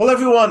Hello,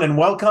 everyone, and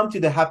welcome to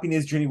the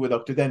Happiness Journey with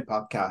Dr. Dan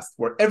podcast,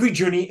 where every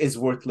journey is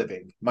worth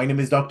living. My name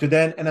is Dr.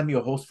 Dan, and I'm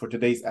your host for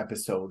today's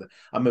episode.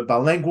 I'm a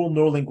bilingual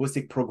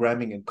neurolinguistic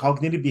programming and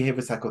cognitive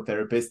behavior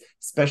psychotherapist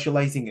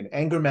specializing in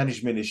anger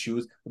management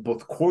issues,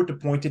 both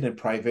court-appointed and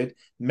private,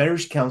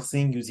 marriage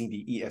counseling using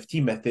the EFT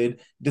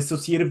method,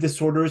 dissociative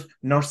disorders,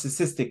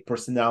 narcissistic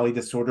personality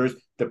disorders,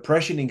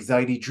 depression,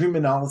 anxiety, dream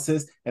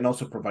analysis, and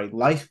also provide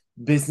life,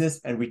 business,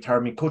 and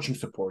retirement coaching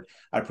support.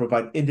 I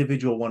provide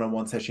individual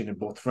one-on-one sessions in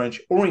both French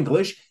or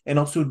English and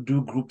also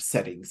do group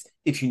settings.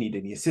 If you need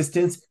any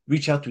assistance,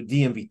 reach out to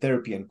DMV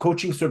Therapy and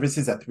Coaching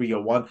Services at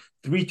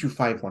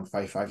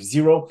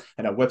 301-325-1550,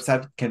 and our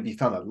website can be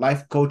found at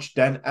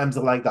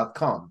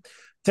lifecoachdanamzalai.com.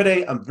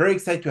 Today, I'm very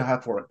excited to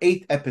have for our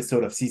 8th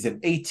episode of season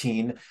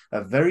 18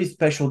 a very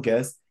special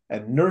guest, a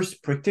nurse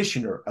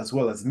practitioner, as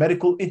well as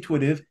medical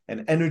intuitive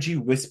and energy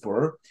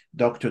whisperer,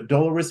 Dr.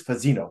 Dolores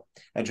Fazzino.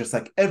 And just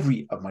like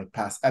every of my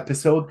past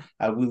episode,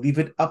 I will leave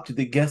it up to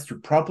the guests to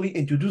properly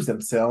introduce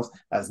themselves,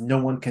 as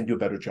no one can do a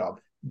better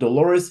job.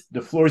 Dolores,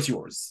 the floor is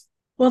yours.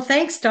 Well,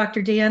 thanks,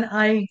 Dr. Dan.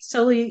 I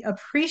solely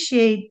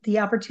appreciate the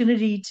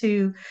opportunity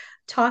to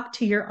talk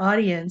to your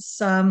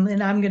audience.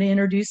 And I'm going to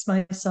introduce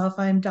myself.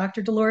 I'm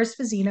Dr. Dolores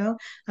Fazzino.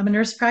 I'm a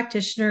nurse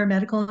practitioner,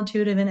 medical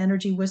intuitive, and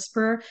energy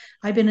whisperer.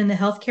 I've been in the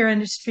healthcare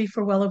industry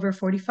for well over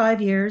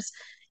 45 years.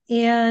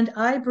 And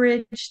I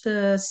bridge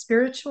the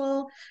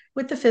spiritual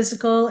with the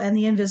physical and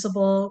the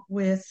invisible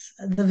with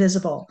the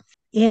visible.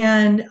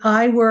 And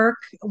I work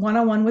one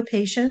on one with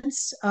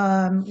patients,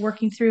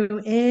 working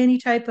through any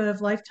type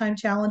of lifetime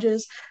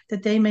challenges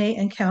that they may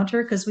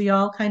encounter, because we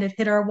all kind of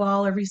hit our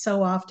wall every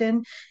so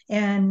often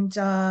and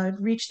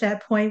reach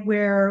that point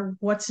where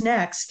what's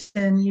next?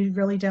 And you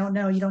really don't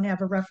know. You don't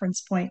have a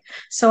reference point.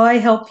 So I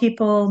help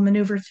people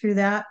maneuver through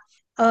that.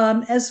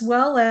 As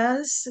well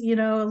as,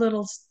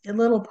 a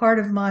little part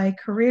of my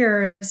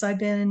career is I've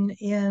been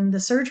in the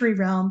surgery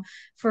realm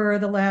for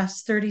the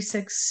last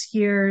 36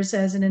 years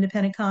as an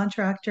independent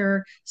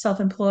contractor,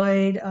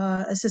 self-employed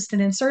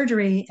assistant in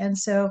surgery. And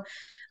so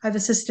I've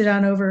assisted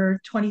on over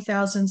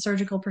 20,000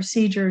 surgical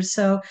procedures.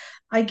 So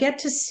I get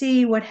to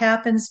see what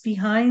happens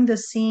behind the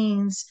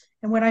scenes.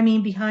 And what I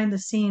mean behind the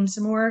scenes,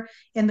 more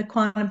in the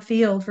quantum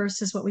field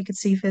versus what we could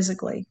see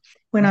physically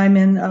when I'm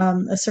in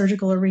a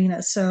surgical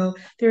arena. So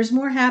there's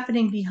more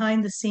happening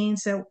behind the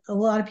scenes that a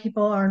lot of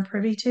people aren't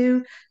privy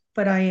to,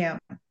 but I am.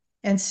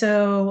 And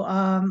so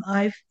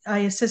I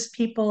assist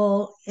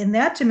people in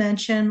that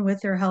dimension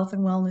with their health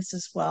and wellness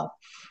as well.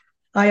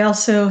 I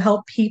also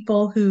help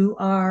people who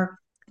are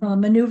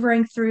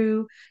maneuvering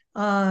through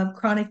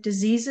chronic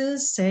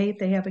diseases, say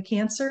they have a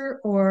cancer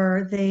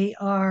or they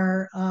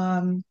are,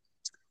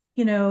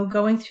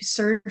 going through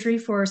surgery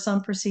for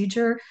some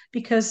procedure,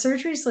 because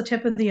surgery is the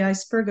tip of the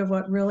iceberg of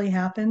what really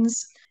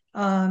happens.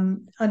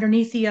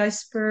 Underneath the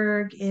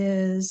iceberg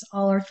is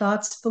all our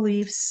thoughts,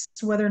 beliefs,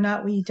 whether or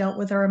not we dealt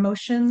with our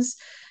emotions,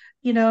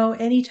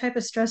 any type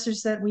of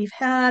stressors that we've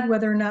had,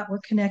 whether or not we're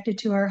connected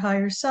to our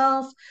higher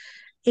self.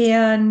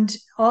 And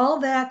all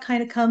that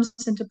kind of comes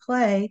into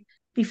play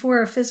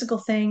before a physical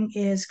thing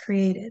is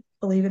created,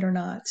 believe it or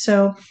not.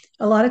 So,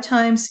 a lot of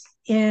times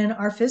in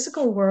our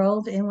physical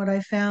world, and what I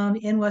found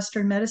in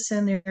Western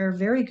medicine, they're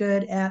very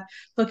good at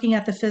looking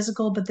at the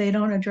physical, but they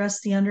don't address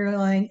the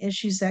underlying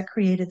issues that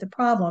created the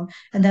problem.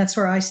 And that's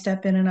where I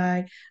step in,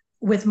 and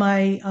with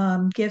my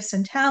gifts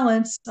and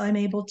talents, I'm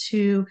able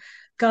to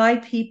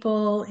guide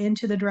people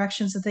into the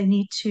directions that they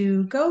need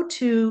to go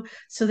to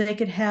so they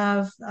could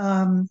have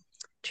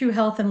true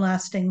health and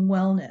lasting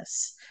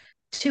wellness.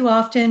 Too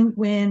often,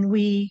 when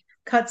we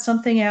cut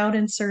something out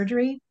in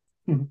surgery,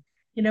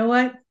 you know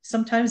what?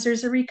 Sometimes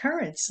there's a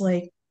recurrence,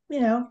 like,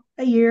 a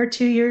year,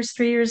 2 years,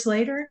 3 years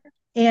later.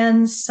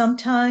 And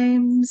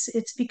sometimes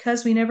it's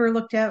because we never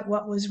looked at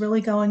what was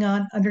really going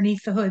on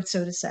underneath the hood,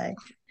 so to say.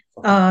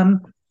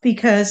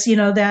 Because,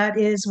 that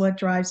is what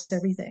drives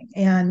everything.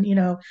 And,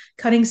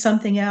 cutting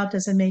something out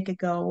doesn't make it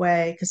go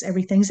away because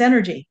everything's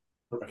energy.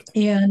 Correct.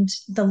 And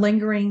the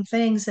lingering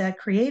things that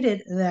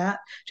created that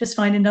just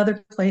find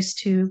another place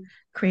to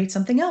create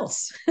something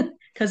else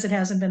because it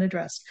hasn't been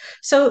addressed.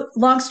 So,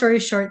 long story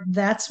short,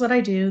 that's what I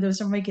do. Those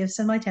are my gifts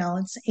and my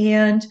talents.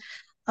 And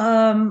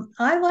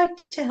I like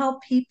to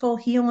help people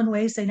heal in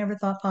ways they never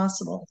thought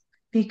possible,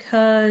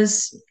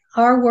 because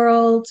our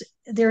world,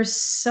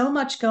 there's so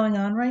much going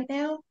on right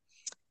now.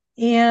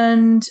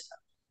 And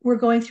we're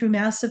going through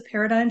massive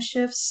paradigm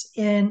shifts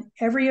in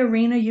every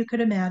arena you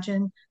could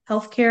imagine.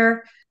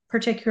 Healthcare,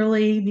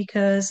 particularly,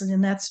 because,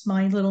 and that's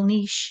my little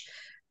niche,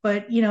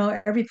 but,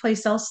 every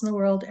place else in the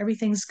world,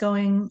 everything's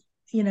going,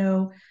 you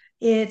know,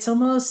 it's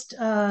almost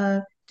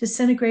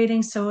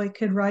disintegrating so it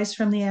could rise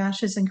from the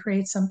ashes and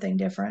create something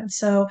different.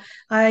 So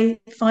I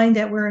find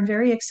that we're in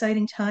very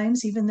exciting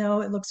times, even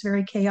though it looks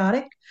very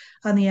chaotic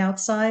on the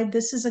outside.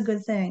 This is a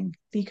good thing,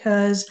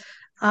 because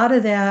out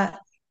of that,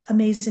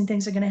 amazing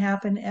things are going to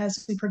happen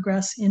as we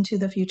progress into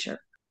the future.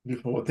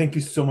 Beautiful. Well, thank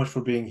you so much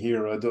for being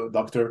here,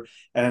 Doctor.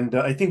 And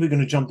I think we're going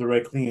to jump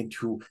directly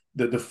into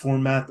the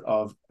format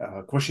of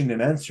question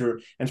and answer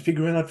and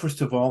figuring out,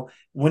 first of all,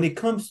 when it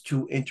comes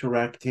to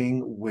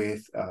interacting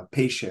with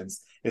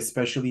patients,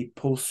 especially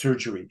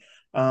post-surgery,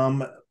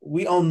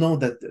 we all know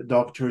that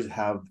doctors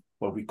have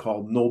what we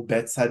call no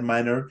bedside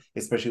manner,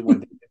 especially when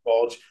they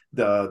divulge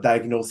the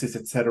diagnosis,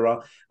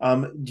 etc.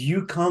 Do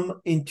you come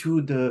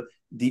into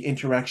the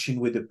interaction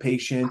with the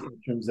patient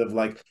in terms of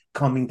like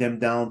calming them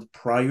down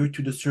prior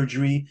to the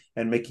surgery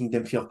and making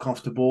them feel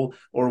comfortable?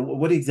 Or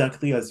what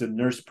exactly, as a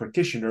nurse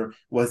practitioner,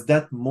 was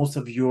that most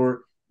of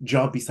your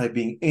job beside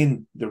being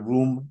in the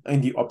room,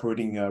 in the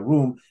operating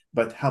room,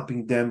 but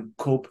helping them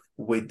cope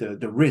with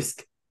the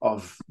risk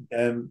of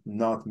them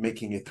not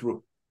making it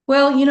through?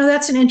 Well,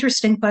 that's an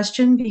interesting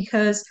question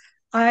because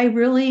I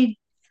really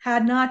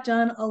had not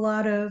done a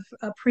lot of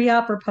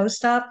pre-op or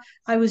post-op.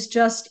 I was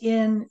just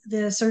in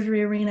the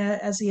surgery arena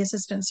as the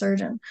assistant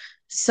surgeon.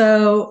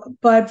 So,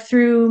 but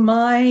through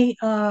my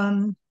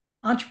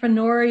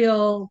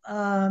entrepreneurial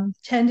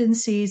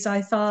tendencies, I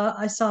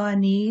saw a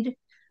need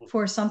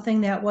for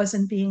something that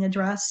wasn't being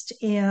addressed,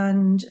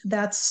 and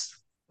that's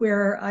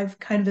where I've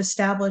kind of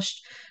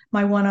established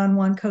my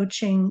one-on-one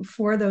coaching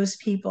for those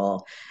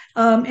people.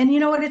 And you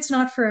know what? It's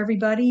not for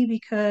everybody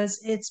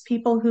because it's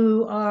people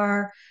who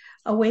are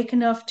awake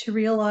enough to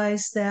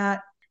realize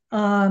that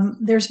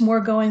there's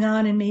more going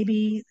on, and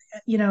maybe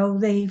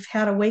they've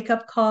had a wake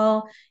up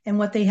call, and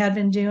what they had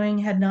been doing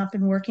had not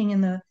been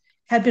working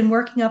had been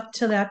working up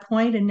to that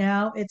point, and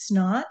now it's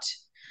not.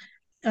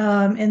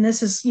 And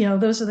this is,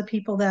 those are the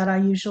people that I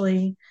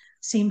usually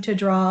seem to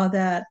draw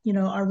that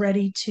are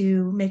ready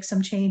to make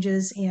some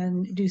changes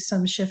and do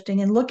some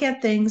shifting and look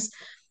at things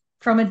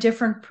from a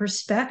different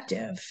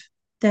perspective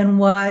than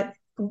what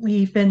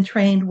we've been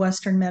trained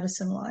Western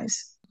medicine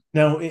wise.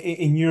 Now,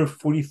 in your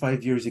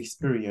 45 years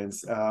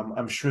experience,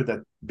 I'm sure that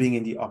being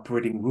in the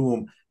operating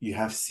room, you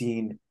have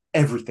seen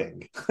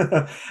everything.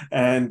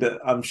 And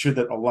I'm sure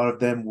that a lot of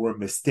them were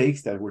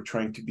mistakes that were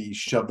trying to be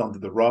shoved under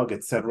the rug,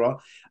 etc.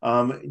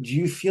 Do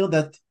you feel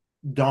that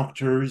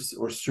doctors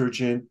or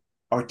surgeon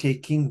are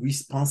taking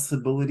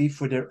responsibility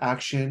for their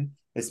action,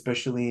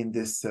 especially in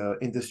this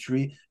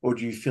industry? Or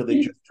do you feel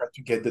they just try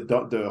to get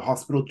the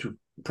hospital to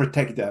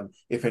protect them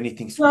if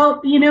anything squeaks?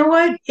 Well, you know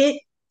what?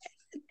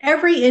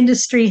 Every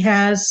industry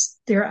has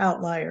their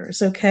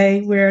outliers,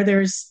 okay, where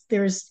there's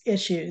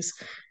issues,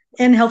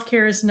 and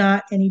healthcare is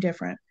not any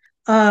different.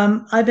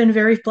 I've been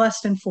very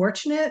blessed and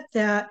fortunate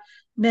that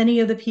many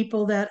of the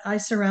people that I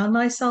surround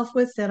myself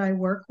with, that I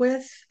work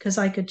with, because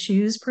I could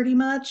choose pretty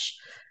much,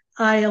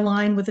 I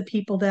align with the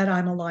people that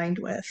I'm aligned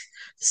with. Okay.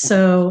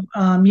 So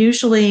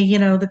usually,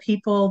 the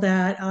people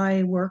that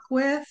I work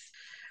with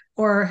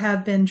or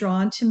have been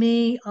drawn to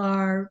me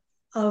are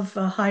of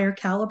a higher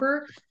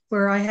caliber,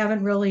 where I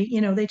haven't really,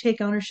 they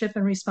take ownership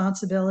and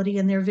responsibility,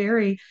 and they're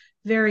very,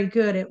 very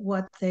good at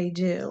what they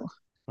do.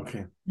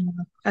 Okay.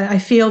 I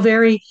feel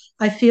very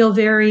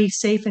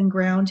safe and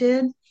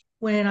grounded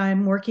when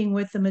I'm working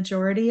with the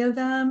majority of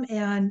them,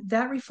 and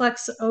that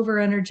reflects over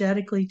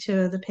energetically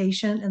to the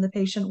patient and the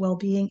patient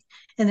well-being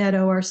in that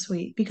OR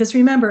suite. Because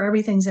remember,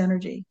 everything's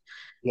energy.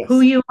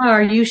 Who Yes. you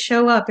are, you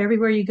show up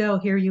everywhere you go,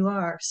 here you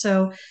are.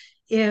 So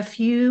if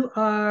you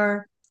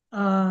are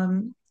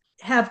um,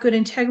 have good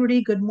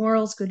integrity, good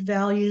morals, good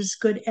values,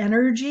 good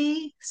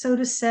energy, so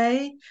to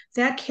say,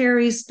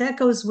 that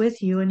goes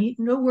with you. And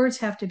no words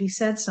have to be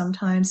said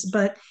sometimes,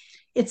 but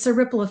it's a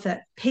ripple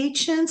effect.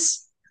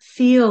 Patients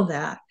feel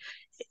that.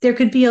 There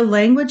could be a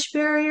language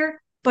barrier,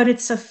 but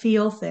it's a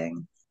feel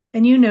thing.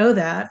 And you know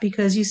that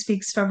because you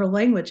speak several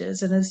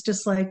languages, and it's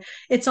just like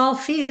it's all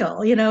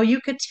feel.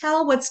 You could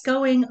tell what's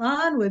going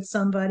on with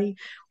somebody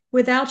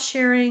without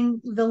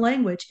sharing the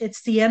language.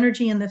 It's the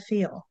energy and the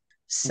feel.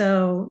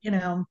 So,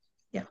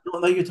 yeah.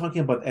 Well, now you're talking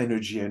about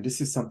energy, and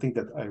this is something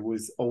that I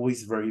was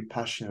always very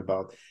passionate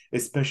about,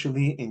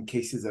 especially in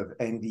cases of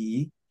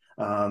NDE,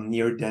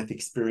 near-death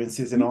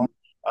experiences and all.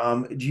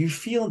 Do you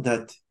feel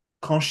that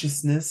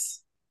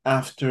consciousness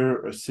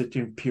after a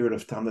certain period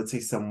of time, let's say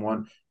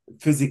someone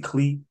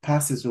physically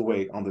passes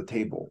away on the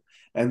table,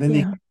 and then they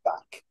Yeah. come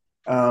back,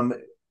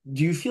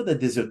 do you feel that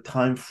there's a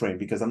time frame?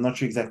 Because I'm not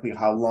sure exactly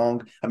how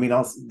long. I mean,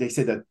 they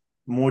say that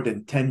more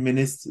than 10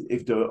 minutes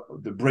if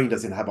the brain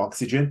doesn't have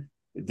oxygen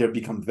they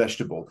become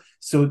vegetable.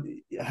 So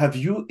have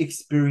you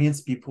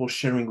experienced people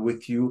sharing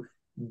with you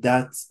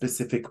that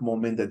specific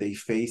moment that they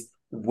faced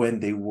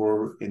when they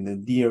were in a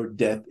near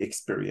death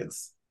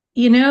experience?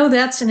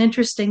 That's an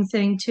interesting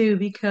thing too,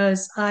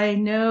 because I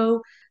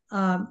know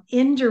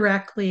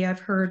indirectly I've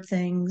heard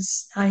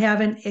things. I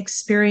haven't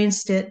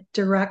experienced it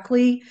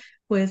directly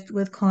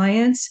with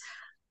clients.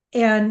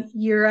 And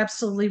you're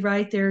absolutely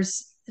right.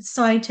 There's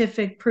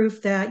scientific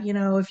proof that,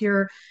 if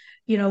you're,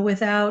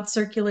 without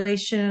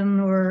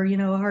circulation or,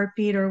 a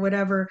heartbeat or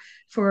whatever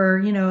for,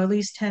 at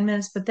least 10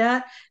 minutes. But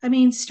I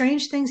mean,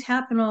 strange things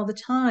happen all the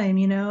time.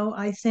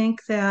 I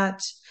think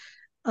that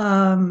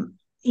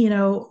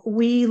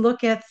we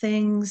look at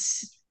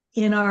things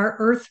in our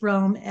earth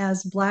realm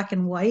as black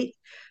and white,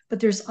 but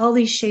there's all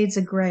these shades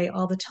of gray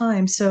all the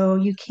time. So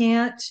you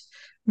can't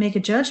make a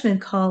judgment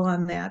call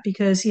on that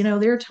because,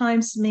 there are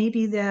times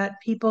maybe that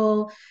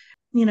people,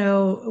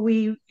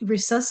 we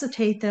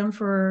resuscitate them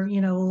for,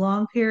 a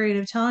long period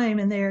of time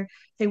and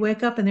they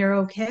wake up and they're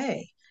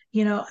okay.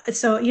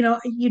 So,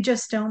 you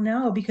just don't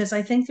know because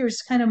I think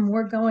there's kind of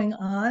more going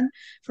on.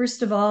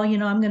 First of all,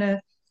 I'm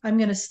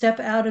going to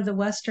step out of the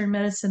Western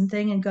medicine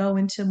thing and go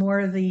into more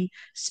of the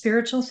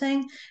spiritual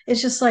thing.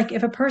 It's just like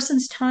if a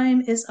person's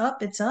time is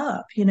up, it's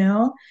up.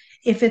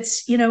 If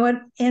it's,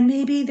 and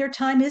maybe their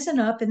time isn't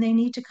up and they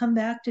need to come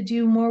back to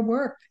do more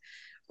work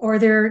or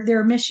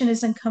their mission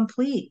isn't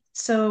complete.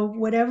 So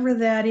whatever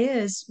that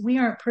is, we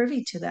aren't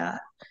privy to that.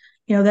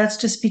 That's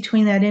just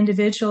between that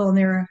individual and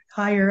their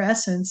higher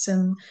essence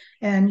and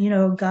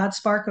God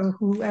spark or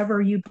whoever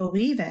you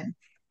believe in,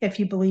 if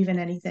you believe in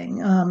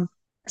anything.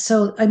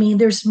 So I mean,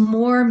 there's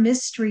more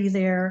mystery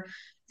there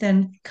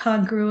than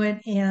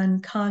congruent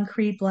and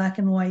concrete black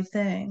and white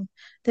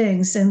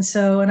things.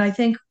 And I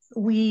think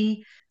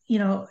we,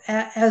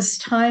 as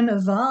time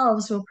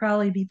evolves, we'll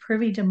probably be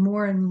privy to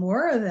more and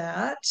more of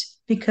that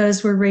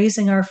because we're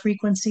raising our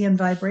frequency and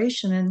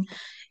vibration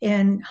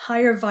and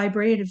higher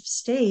vibrative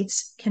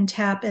states can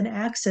tap and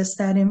access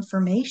that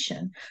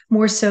information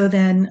more so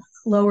than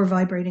lower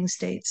vibrating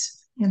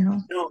states. As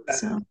a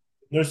So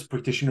nurse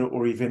practitioner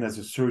or even as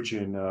a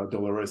surgeon,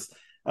 Dolores,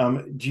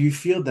 do you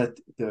feel that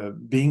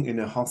being in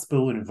a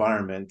hospital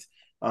environment,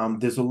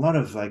 there's a lot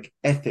of like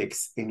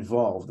ethics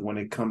involved when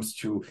it comes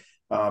to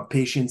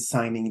patients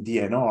signing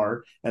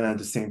DNR, and at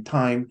the same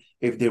time,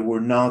 if they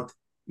were not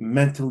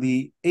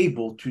mentally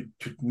able to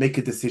make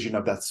a decision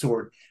of that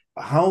sort,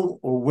 how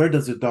or where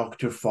does a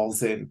doctor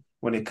falls in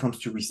when it comes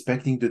to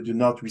respecting the do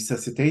not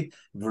resuscitate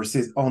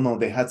versus, oh no,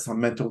 they had some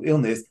mental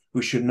illness,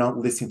 we should not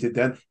listen to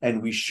them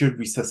and we should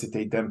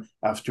resuscitate them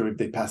after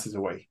they passes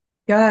away?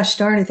 gosh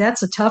darn it,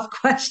 that's a tough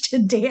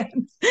question,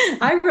 Dan.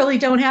 I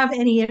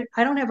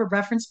don't have a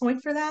reference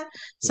point for that.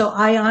 So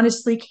I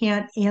honestly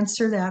can't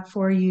answer that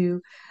for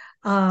you.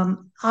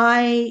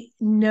 I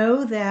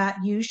know that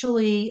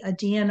usually a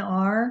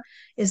DNR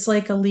is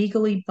like a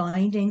legally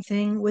binding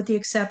thing, with the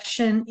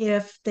exception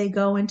if they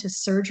go into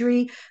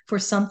surgery for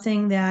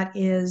something that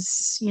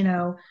is,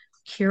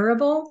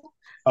 curable.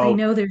 I Oh,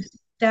 know there's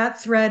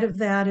that thread of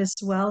that as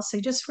well. So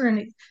just for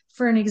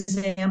an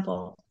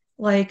example,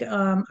 like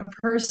a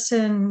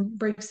person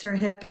breaks their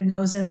hip and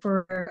goes in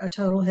for a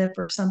total hip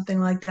or something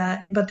like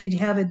that, but they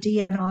have a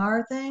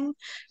DNR thing.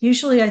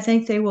 Usually, I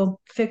think they will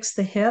fix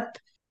the hip,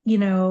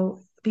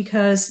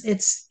 because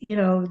it's,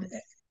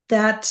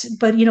 that,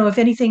 but, if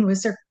anything,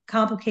 was there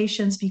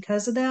complications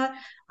because of that?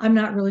 I'm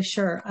not really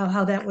sure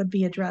how that would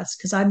be addressed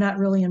because I'm not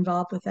really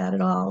involved with that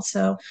at all.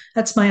 So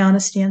that's my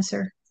honest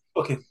answer.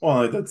 okay.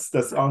 Well,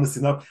 that's honest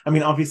enough. I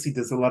mean, obviously,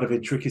 there's a lot of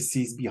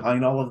intricacies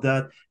behind all of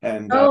that,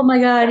 and Oh my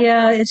God,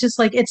 yeah. It's just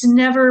like it's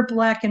never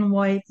black and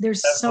white.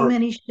 There's so never.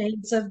 many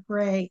shades of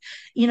gray,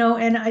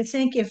 and I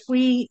think if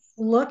we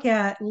look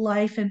at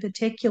life in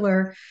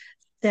particular,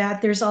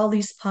 that there's all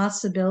these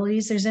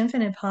possibilities, there's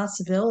infinite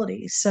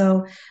possibilities.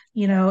 So,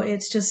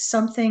 it's just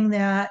something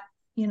that,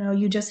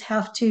 you just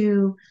have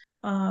to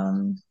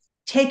um,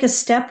 take a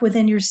step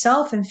within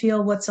yourself and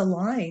feel what's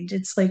aligned.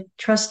 It's like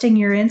trusting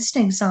your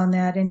instincts on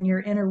that and your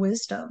inner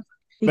wisdom.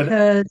 But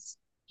Because,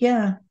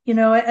 yeah,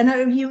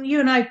 and you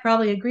and I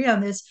probably agree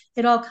on this.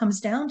 It all comes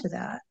down to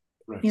that.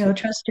 right. So,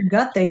 Trust your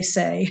gut, they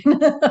say.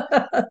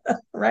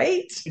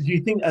 Right? do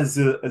you think, as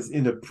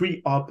in a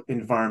pre-op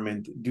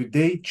environment, do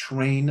they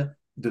train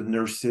the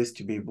nurses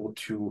to be able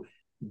to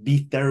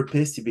be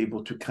therapists, to be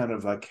able to kind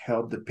of like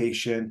help the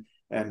patient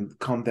and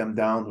calm them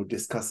down or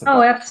discuss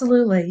Oh, about?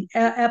 absolutely.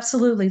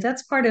 Absolutely.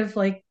 That's part of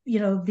like,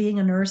 being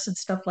a nurse and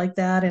stuff like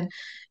that. And,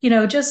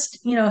 just,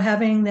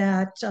 having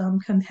that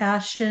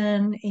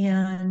compassion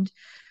and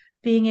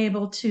being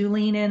able to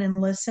lean in and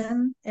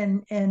listen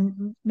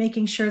and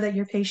making sure that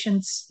your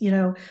patient's,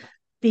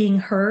 being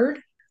heard.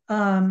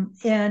 And,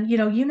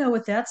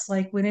 what that's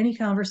like with any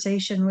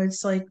conversation, where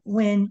it's like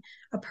when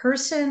a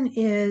person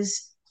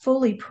is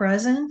fully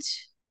present,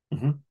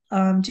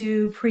 Mhm.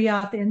 do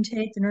pre-op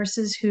intake, the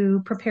nurses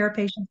who prepare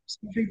patients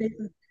for surgery.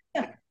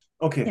 Yeah,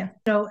 Okay. yeah.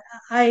 So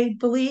I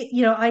believe,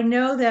 I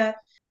know that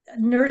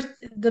nurse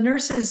the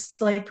nurses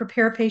like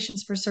prepare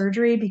patients for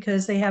surgery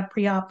because they have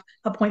pre-op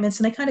appointments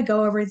and they kind of go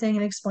over everything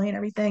and explain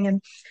everything.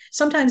 And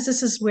sometimes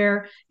this is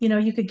where,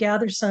 you could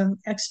gather some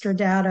extra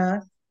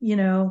data,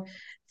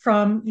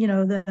 from,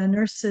 the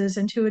nurse's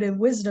intuitive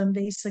wisdom,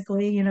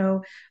 basically,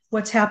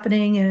 what's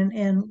happening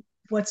and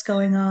what's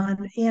going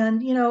on.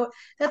 And,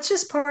 that's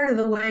just part of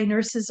the way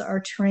nurses are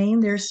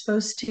trained. They're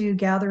supposed to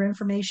gather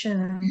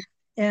information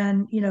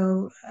and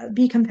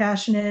be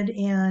compassionate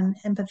and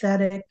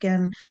empathetic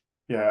and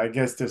Yeah, I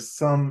guess there's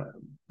some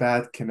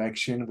bad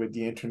connection with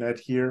the internet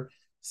here,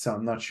 so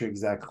I'm not sure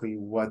exactly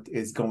what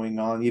is going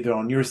on either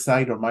on your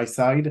side or my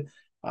side.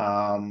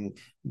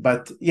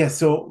 But yeah,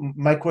 so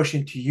my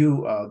question to you,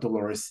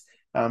 Dolores,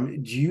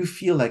 do you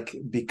feel like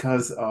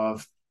because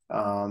of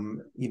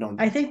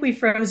I think we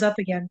froze up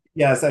again.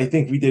 yes, I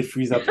think we did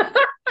freeze up.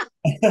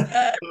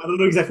 I don't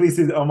know exactly if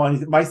it's on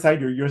my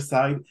side or your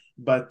side,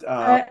 but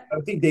Uh, I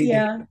think they get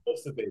yeah.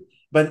 most of it.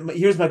 But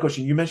here's my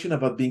question. You mentioned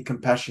about being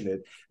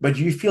compassionate, but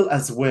do you feel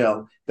as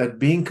well that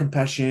being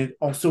compassionate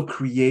also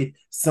create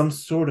some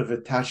sort of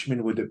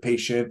attachment with the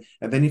patient?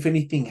 And then if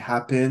anything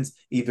happens,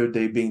 either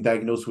they being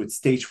diagnosed with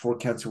stage 4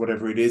 cancer,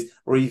 whatever it is,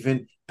 or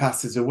even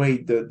passes away,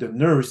 the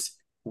nurse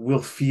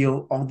will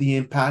feel all the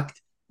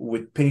impact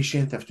with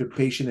patient after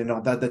patient and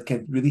all that that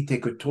can really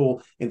take a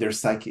toll in their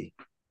psyche.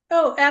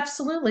 Oh,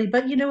 absolutely.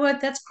 But you know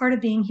what? That's part of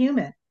being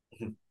human.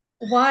 Mhm.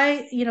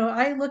 Why,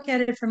 I look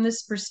at it from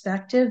this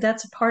perspective.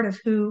 That's a part of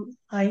who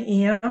I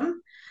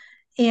am.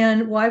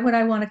 And why would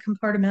I want to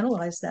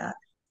compartmentalize that?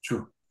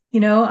 True.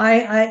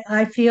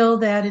 I feel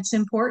that it's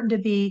important to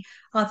be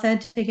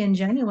authentic and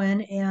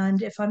genuine.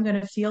 And if I'm going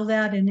to feel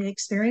that and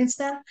experience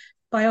that,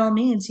 by all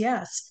means,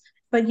 yes.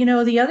 But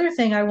the other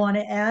thing I want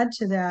to add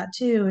to that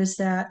too is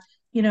that,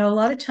 a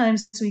lot of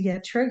times we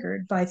get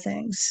triggered by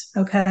things,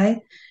 okay?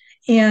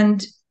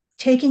 And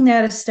taking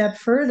that a step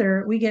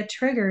further, we get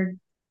triggered,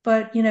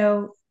 but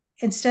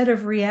instead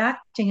of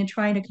reacting and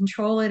trying to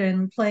control it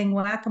and playing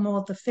whack-a-mole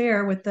at the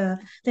fair with the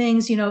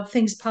things,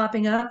 things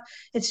popping up,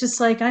 it's just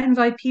like I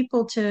invite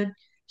people to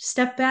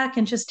step back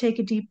and just take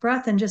a deep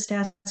breath and just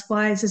ask,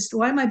 why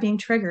am I being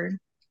triggered?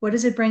 What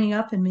is it bringing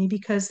up in me?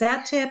 Because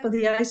that tip of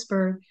the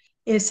iceberg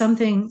is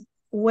something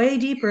way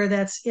deeper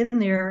that's in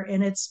there,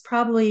 and it's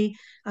probably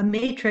a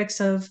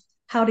matrix of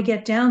how to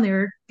get down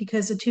there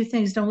because the two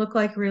things don't look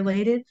like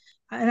related.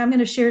 And I'm going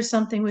to share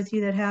something with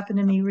you that happened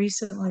to me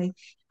recently.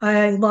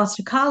 I lost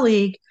a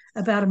colleague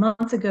about a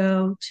month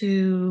ago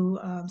to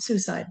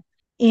suicide.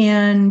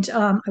 And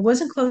I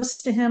wasn't close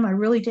to him. I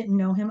really didn't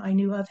know him. I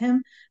knew of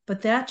him,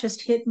 but that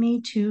just hit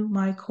me to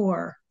my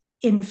core.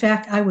 In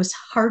fact, I was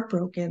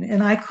heartbroken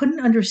and I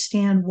couldn't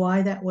understand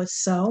why that was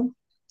so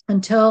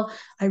until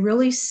I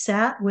really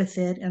sat with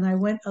it and I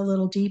went a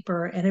little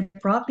deeper. And it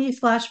brought me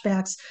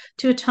flashbacks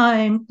to a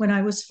time when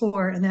I was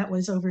 4, and that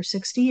was over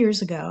 60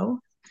 years ago.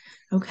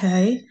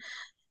 Okay.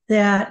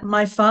 That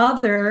my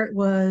father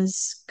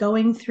was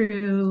going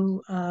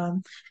through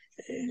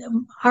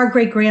my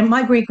great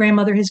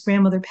grandmother, his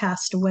grandmother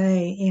passed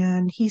away.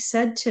 And he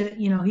said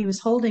he was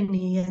holding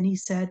me and he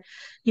said,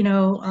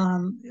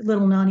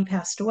 little Nani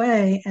passed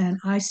away. And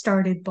I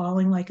started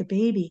bawling like a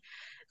baby.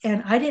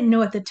 And I didn't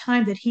know at the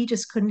time that he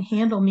just couldn't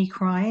handle me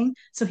crying.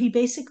 So he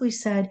basically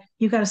said,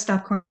 "You got to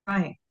stop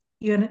crying."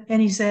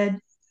 And he said,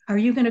 "Are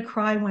you going to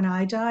cry when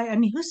I die?" I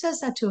mean, who says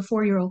that to a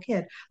 4-year-old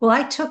kid? Well,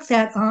 I took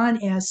that on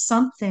as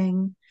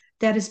something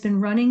that has been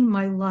running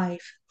my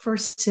life for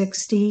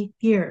 60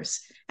 years.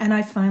 And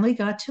I finally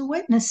got to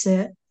witness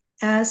it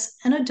as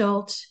an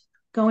adult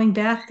going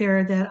back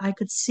there, that I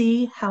could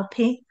see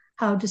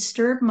how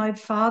disturbed my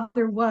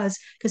father was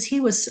because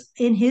he was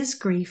in his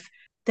grief,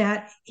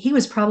 that he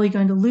was probably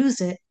going to lose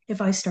it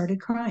if I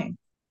started crying.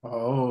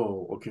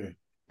 Oh, okay.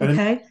 But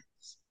Okay.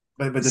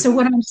 but the So thing,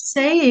 what I'm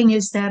saying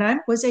is that I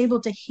was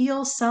able to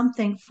heal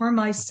something for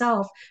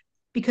myself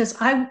because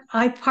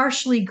I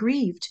partially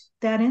grieved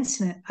that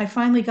incident. I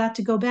finally got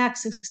to go back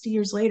 60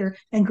 years later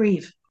and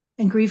grieve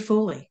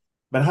fully.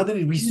 but how did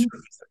it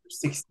resurface after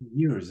 60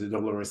 years,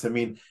 Dolores? I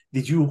mean,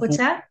 did you What's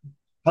hold, that?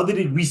 how did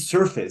it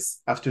resurface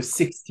after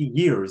 60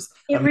 years?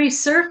 I It mean,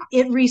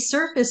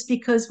 resurfaced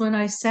because when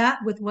I sat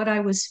with what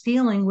I was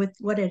feeling with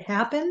what had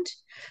happened,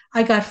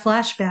 I got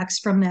flashbacks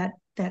from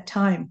that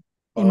time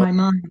in oh, my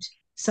mind.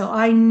 So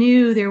I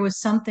knew there was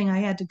something I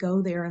had to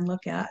go there and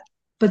look at.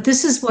 But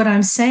this is what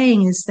I'm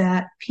saying is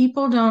that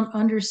people don't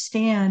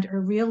understand or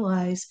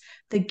realize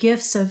the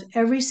gifts of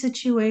every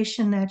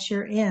situation that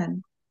you're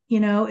in.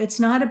 It's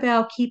not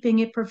about keeping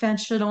it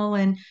professional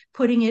and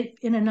putting it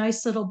in a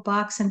nice little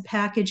box and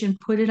package and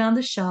put it on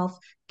the shelf.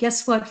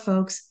 Guess what,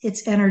 folks?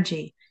 It's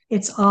energy.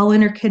 It's all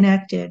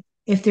interconnected.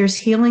 If there's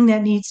healing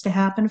that needs to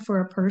happen for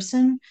a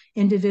person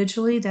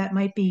individually, that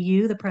might be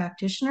you, the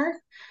practitioner.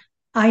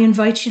 I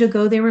invite you to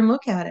go there and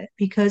look at it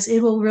because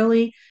it will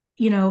really,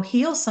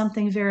 heal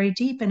something very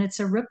deep. And it's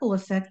a ripple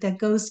effect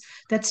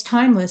that's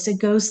timeless. It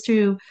goes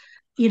through,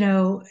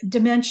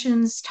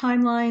 dimensions,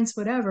 timelines,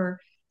 whatever,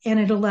 and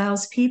it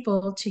allows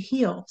people to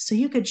heal. So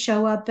you could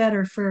show up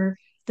better for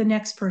the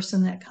next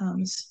person that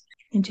comes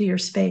into your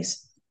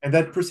space. and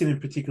that person in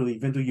particular,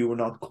 even though you were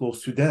not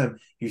close to them,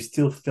 you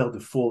still felt the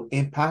full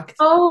impact.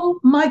 Oh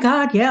my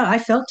God. Yeah, I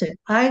felt it.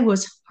 I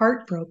was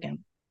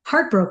heartbroken,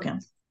 heartbroken,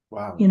 you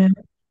Wow. know.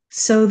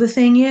 So the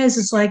thing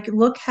is like,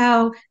 look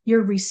how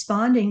you're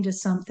responding to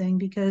something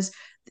because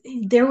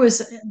there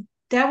was,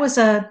 that was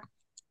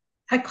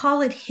I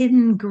call it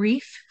hidden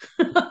grief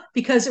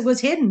because it was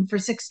hidden for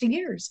 60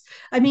 years.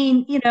 I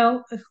mean,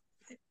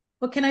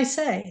 what can I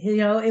say?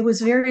 It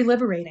was very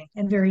liberating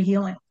and very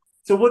healing.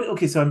 So what,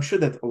 okay, so I'm sure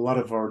that a lot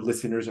of our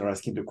listeners are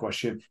asking the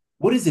question,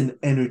 what is an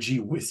energy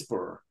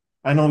whisperer?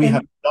 I know we have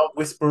And dog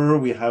whisperer,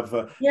 we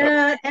have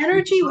yeah,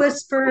 energy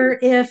whisper.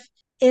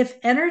 If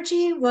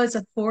energy was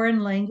a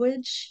foreign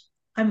language,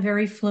 I'm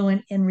very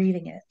fluent in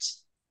reading it.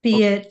 Be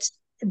okay. it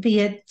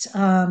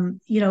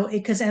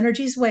because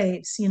energy's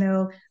waves.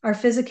 Our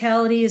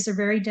physicality is a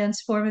very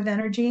dense form of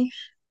energy,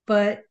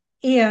 but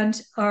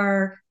and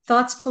our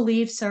thoughts,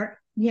 beliefs, our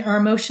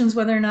emotions,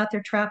 whether or not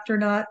they're trapped or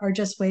not, are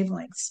just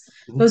wavelengths.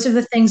 Mhm. Those are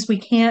the things we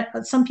can't,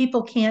 some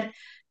people can't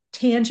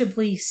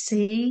tangibly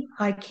see.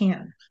 I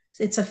can.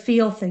 It's a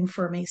feel thing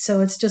for me.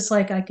 So it's just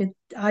like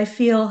I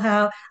feel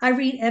how I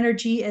read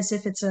energy as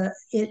if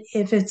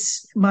if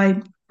it's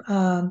my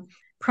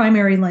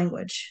primary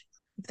language.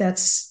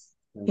 That's,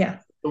 yeah.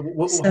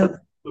 So So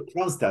what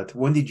caused that?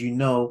 When did you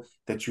know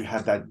that you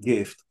have that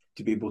gift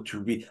to be able to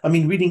read? I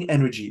mean, reading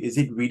energy, is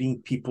it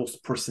reading people's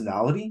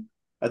personality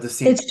at the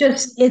same time?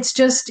 it's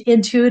just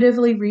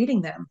intuitively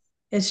reading them.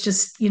 It's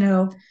just,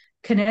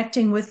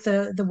 connecting with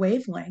the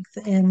wavelength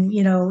and,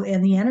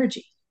 and the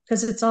energy,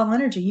 because it's all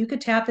energy. You could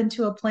tap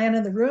into a plant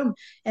in the room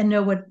and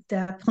know what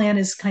that plant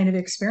is kind of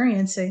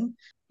experiencing,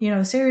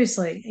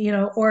 seriously,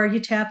 or you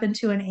tap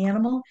into an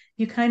animal,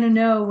 you kind of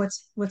know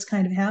what's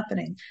kind of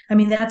happening. I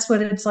mean, that's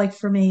what it's like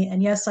for me.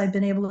 And yes, I've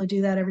been able to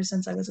do that ever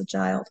since I was a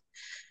child.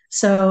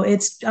 So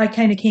I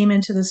kind of came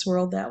into this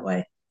world that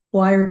way,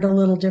 wired a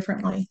little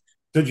differently.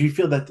 So do you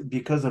feel that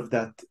because of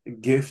that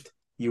gift,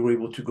 you were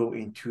able to go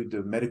into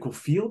the medical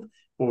field,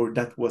 or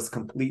that was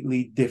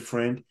completely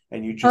different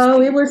and you just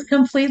Oh, it was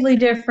completely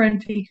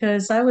different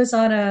because I was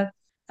on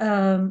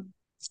um,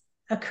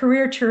 a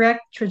career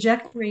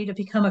trajectory to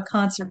become a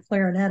concert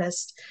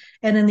clarinetist.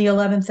 And in the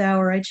 11th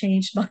hour, I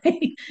changed my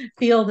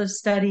field of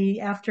study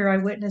after I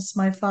witnessed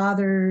my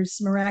father's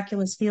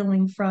miraculous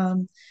healing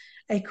from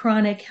a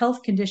chronic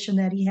health condition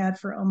that he had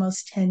for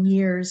almost 10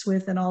 years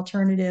with an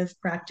alternative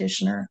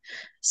practitioner.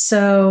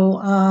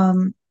 So,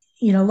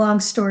 long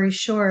story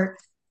short,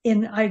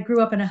 I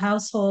grew up in a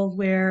household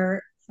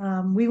where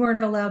we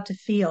weren't allowed to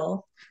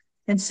feel.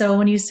 And so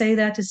when you say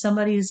that to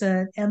somebody who's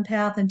an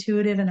empath,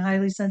 intuitive, and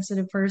highly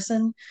sensitive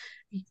person,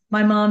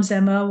 my mom's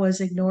MO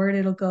was ignore it,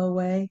 it'll go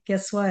away.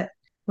 Guess what?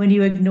 When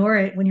you ignore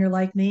it, when you're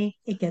like me,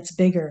 it gets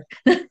bigger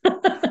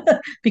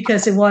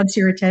because it wants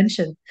your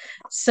attention.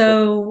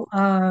 So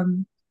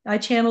I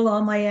channeled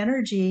all my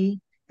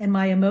energy and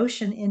my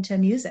emotion into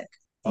music.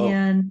 oh,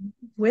 And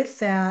with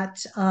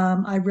that,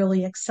 I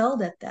really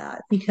excelled at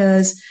that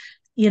because,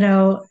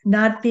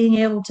 not being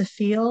able to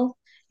feel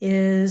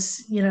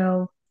is,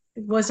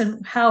 it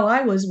wasn't how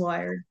I was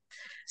wired.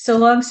 So,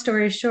 long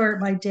story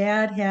short, my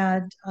dad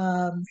had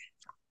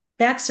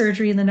back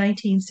surgery in the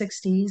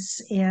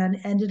 1960s and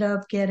ended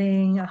up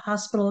getting a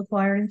hospital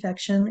acquired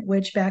infection,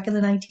 which back in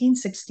the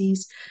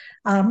 1960s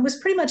was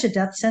pretty much a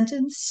death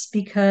sentence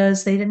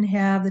because they didn't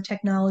have the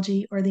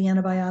technology or the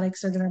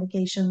antibiotics or the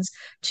medications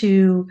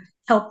to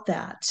help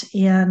that.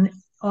 And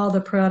all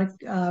the product,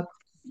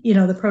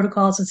 the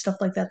protocols and stuff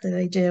like that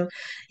they do.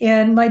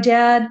 And my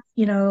dad,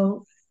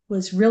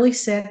 was really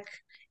sick.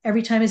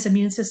 Every time his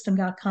immune system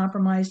got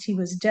compromised, he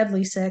was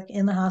deadly sick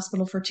in the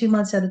hospital for 2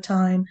 months at a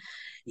time.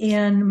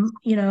 And,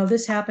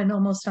 this happened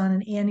almost on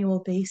an annual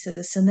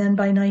basis. And then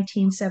by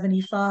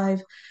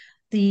 1975,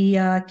 the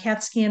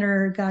CAT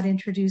scanner got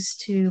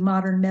introduced to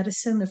modern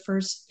medicine, the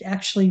first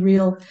actually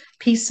real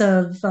piece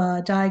of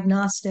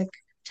diagnostic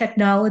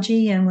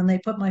technology. And when they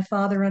put my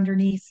father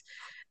underneath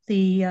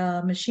the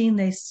machine,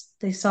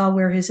 they saw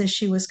where his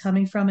issue was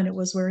coming from, and it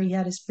was where he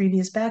had his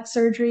previous back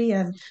surgery.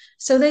 And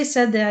so they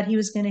said that he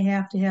was going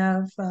to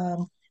have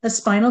a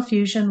spinal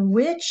fusion,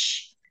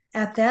 which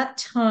at that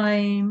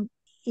time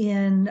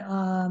in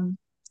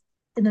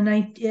the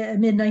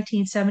mid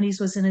 1970s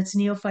was in its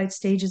neophyte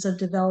stages of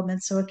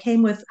development. So it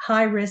came with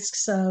high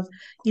risks of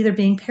either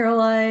being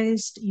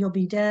paralyzed, you'll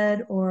be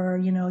dead, or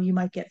you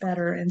might get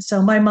better. And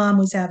so my mom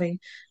was having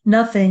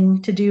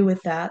nothing to do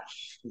with that.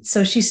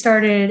 So she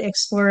started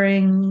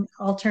exploring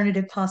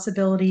alternative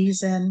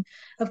possibilities. And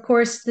of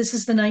course, this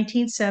is the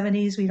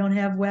 1970s. We don't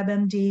have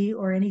WebMD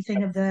or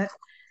anything of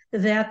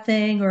that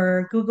thing,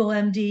 or Google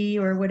MD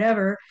or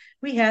whatever.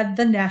 We had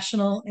the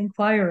National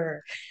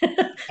Enquirer.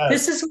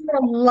 This yes. is where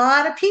a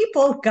lot of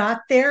people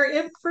got their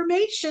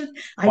information.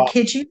 I Wow.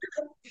 kid you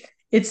not.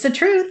 It's the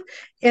truth.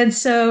 And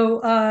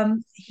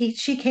so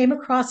she came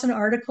across an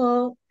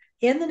article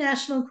in the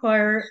National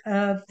Enquirer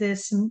of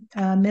this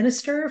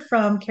minister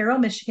from Carroll,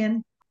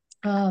 Michigan,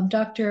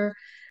 Dr.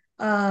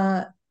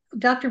 Uh,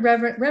 Dr.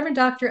 Reverend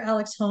Dr.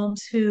 Alex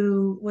Holmes,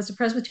 who was a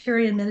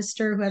Presbyterian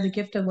minister who had the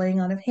gift of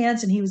laying on of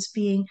hands, and he was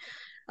being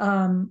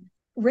um,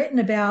 written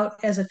about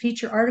as a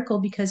feature article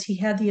because he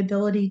had the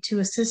ability to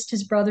assist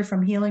his brother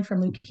from healing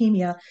from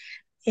leukemia.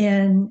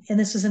 And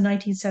this was in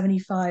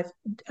 1975.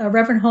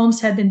 Reverend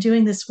Holmes had been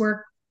doing this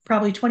work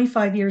probably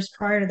 25 years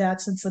prior to that,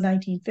 since the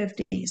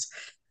 1950s.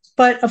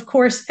 But of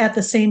course, at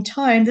the same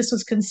time, this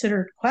was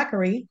considered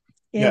quackery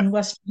Yeah. in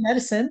Western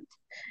medicine.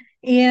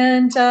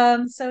 And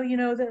so,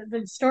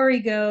 the story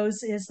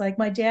goes is like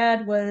my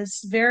dad was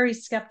very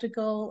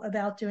skeptical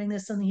about doing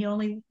this, and he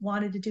only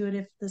wanted to do it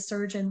if the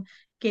surgeon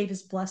gave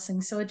his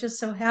blessing. So it just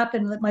so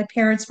happened that my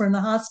parents were in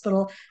the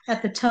hospital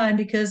at the time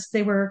because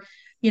they were,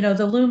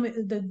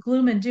 the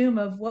gloom and doom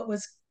of what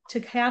was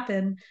to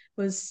happen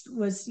was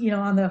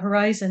on the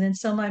horizon. And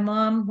so my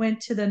mom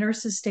went to the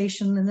nurses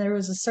station, and there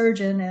was a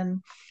surgeon,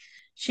 and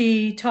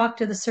she talked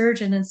to the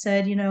surgeon and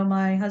said,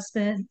 my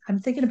husband, I'm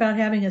thinking about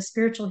having a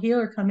spiritual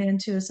healer come in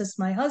to assist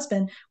my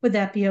husband. Would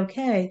that be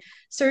okay?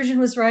 Surgeon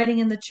was writing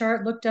in the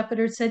chart, looked up at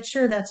her and said,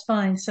 sure, that's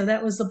fine. So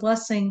that was the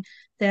blessing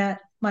that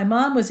my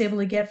mom was able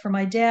to get from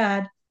my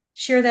dad.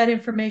 Share that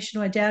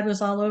information. My dad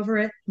was all over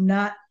it.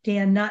 Not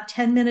Dan, not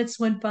 10 minutes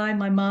went by.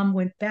 My mom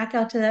went back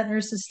out to that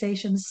nurse's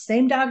station,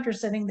 same doctor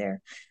sitting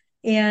there.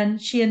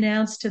 And she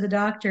announced to the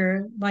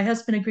doctor, my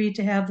husband agreed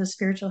to have the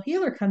spiritual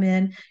healer come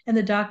in. And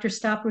the doctor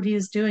stopped what he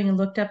was doing and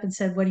looked up and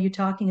said, what are you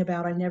talking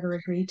about? I never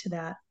agreed to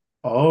that.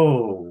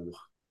 Oh,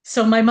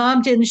 So my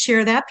mom didn't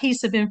share that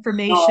piece of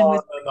information no,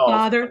 with no, my no, of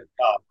father. course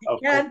not. Of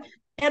course.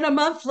 And a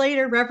month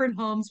later, Reverend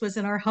Holmes was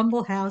in our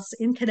humble house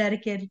in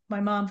Connecticut.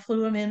 My mom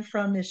flew him in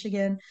from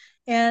Michigan,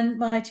 and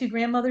my two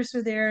grandmothers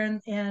were there,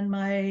 and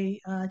my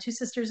two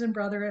sisters and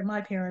brother, and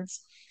my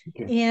parents.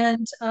 Okay.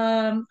 And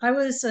I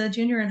was a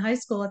junior in high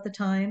school at the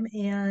time,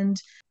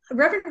 and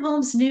Reverend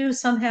Holmes knew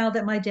somehow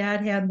that my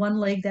dad had one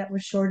leg that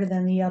was shorter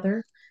than the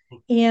other.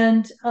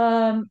 And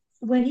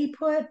when he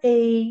put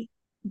a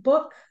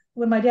book,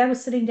 when my dad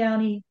was sitting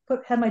down,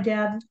 had my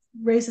dad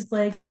raise his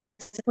leg.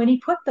 When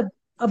he put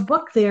a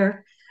book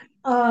there,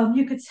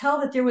 you could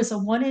tell that there was a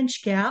 1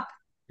 inch gap.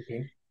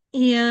 Okay.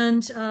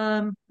 And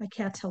my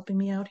cat's helping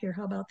me out here.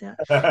 How about that?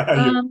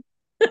 You- Um,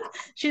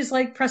 she's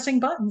like pressing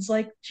buttons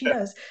like she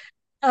does.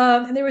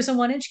 And there was a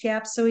 1 inch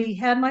gap. So he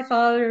had my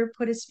father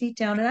put his feet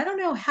down. And I don't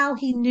know how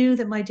he knew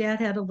that my dad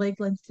had a leg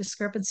length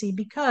discrepancy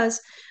because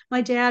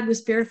my dad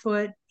was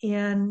barefoot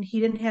and he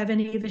didn't have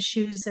any of his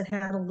shoes that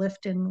had a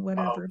lift and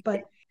whatever. But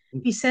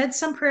okay. he said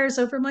some prayers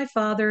over my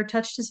father,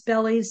 touched his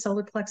belly, his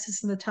solar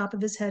plexus, and the top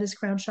of his head, his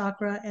crown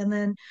chakra. And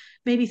then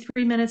maybe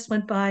 3 minutes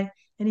went by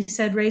and he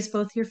said, raise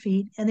both your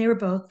feet. And they were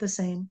both the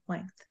same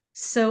length.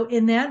 So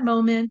in that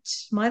moment,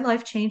 my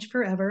life changed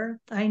forever.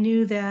 I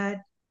knew that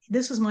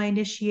this was my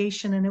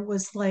initiation, and it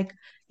was like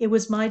it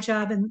was my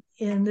job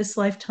in this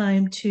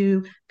lifetime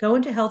to go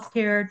into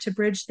healthcare to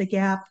bridge the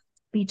gap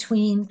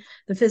between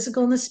the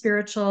physical and the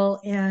spiritual,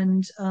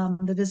 and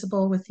the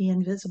visible with the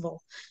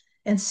invisible.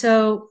 And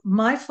so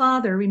my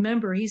father,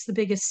 remember, he's the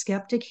biggest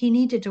skeptic. He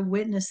needed to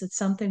witness that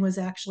something was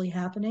actually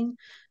happening.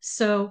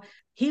 So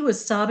he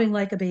was sobbing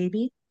like a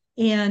baby.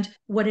 And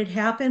what had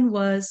happened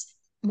was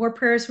more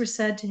prayers were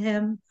said to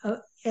him,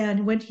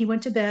 and he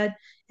went to bed,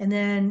 and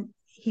then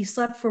he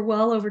slept for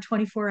well over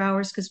 24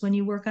 hours, because when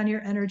you work on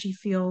your energy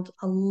field,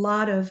 a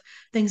lot of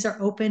things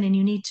are open and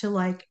you need to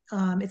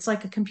it's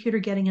like a computer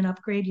getting an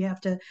upgrade. You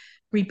have to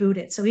reboot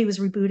it. So he was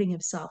rebooting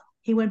himself.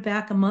 He went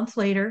back a month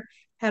later,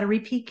 had a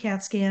repeat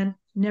CAT scan.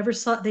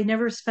 They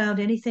never found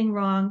anything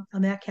wrong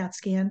on that CAT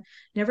scan.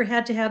 Never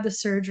had to have the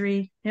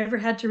surgery. Never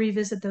had to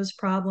revisit those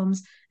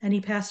problems. And he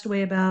passed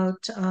away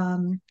about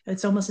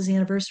it's almost his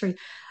anniversary,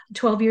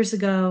 12 years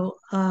ago,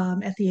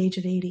 at the age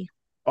of 80.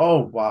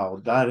 Oh, wow.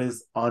 That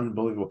is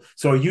unbelievable.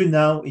 So are you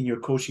now in your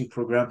coaching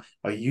program?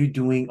 Are you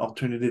doing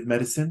alternative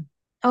medicine?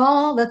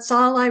 That's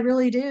all I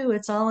really do.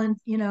 It's all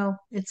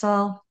it's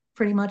all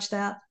pretty much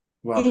that.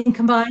 Well,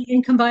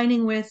 In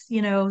combining with,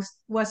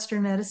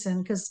 Western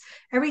medicine, because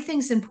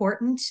everything's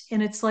important,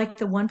 and it's like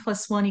the 1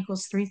 + 1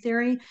 = 3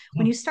 theory.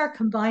 When you start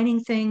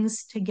combining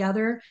things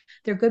together,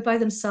 they're good by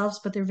themselves,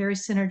 but they're very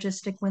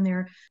synergistic when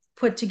they're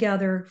put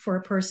together for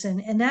a person.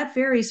 And that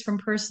varies from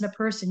person to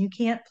person. You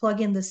can't plug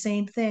in the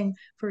same thing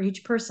for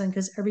each person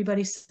because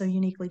everybody's so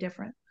uniquely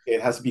different.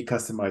 it has to be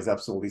customized,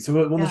 absolutely.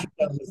 So I want Yeah, to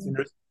tell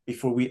listeners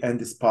before we end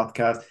this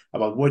podcast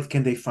about what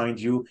can they find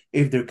you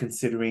if they're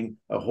considering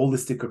a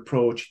holistic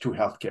approach to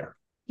healthcare.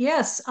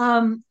 yes,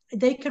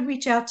 they could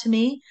reach out to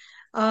me.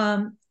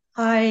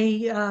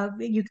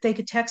 They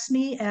could text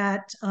me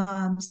at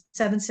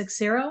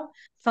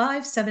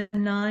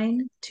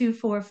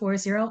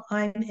 760-579-2440.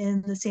 I'm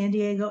in the San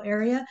Diego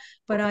area,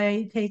 but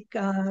Okay.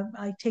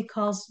 I take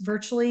calls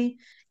virtually,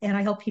 and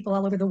I help people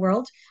all over the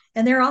world.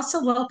 And they're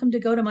also welcome to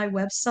go to my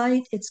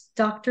website. It's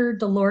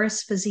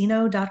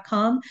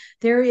drdoloresfazzino.com.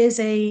 There is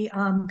a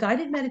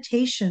guided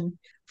meditation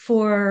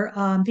for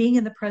being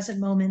in the present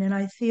moment. And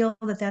I feel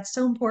that that's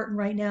so important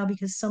right now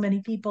because so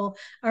many people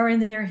are in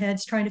their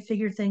heads trying to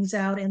figure things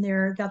out, and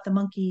they're got the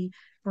monkey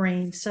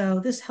brain. So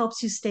this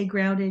helps you stay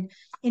grounded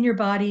in your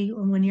body.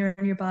 And when you're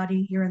in your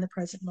body, you're in the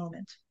present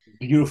moment.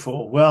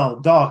 Beautiful. Well,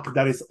 Doc,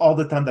 that is all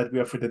the time that we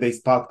have for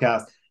today's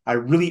podcast. I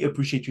really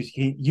appreciate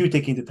you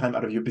taking the time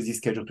out of your busy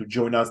schedule to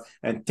join us.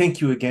 And thank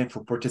you again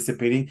for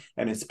participating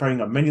and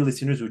inspiring our many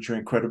listeners with your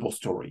incredible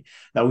story.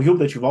 Now, we hope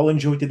that you've all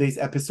enjoyed today's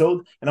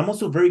episode. And I'm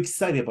also very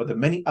excited about the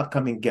many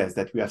upcoming guests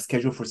that we have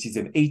scheduled for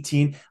season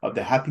 18 of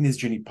the Happiness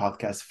Journey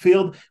podcast,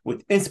 filled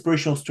with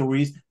inspirational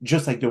stories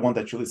just like the one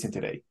that you listened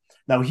today.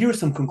 Now, here are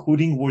some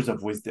concluding words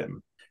of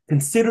wisdom.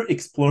 Consider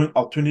exploring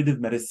alternative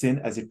medicine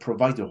as it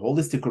provides a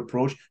holistic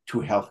approach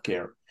to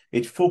healthcare.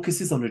 It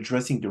focuses on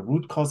addressing the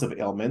root cause of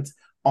ailments,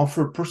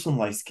 offer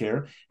personalized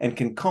care, and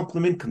can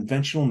complement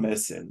conventional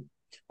medicine.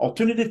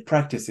 Alternative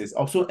practices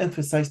also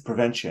emphasize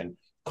prevention,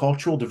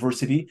 cultural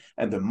diversity,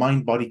 and the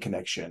mind-body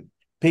connection.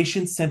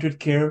 Patient-centered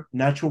care,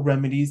 natural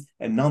remedies,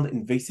 and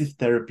non-invasive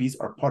therapies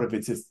are part of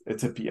its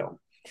appeal.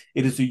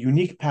 It is a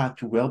unique path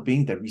to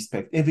well-being that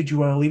respects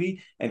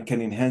individuality and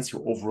can enhance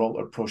your overall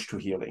approach to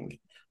healing.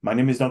 My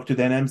name is Dr.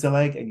 Dan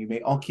Amzalag, and you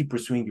may all keep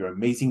pursuing your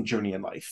amazing journey in life.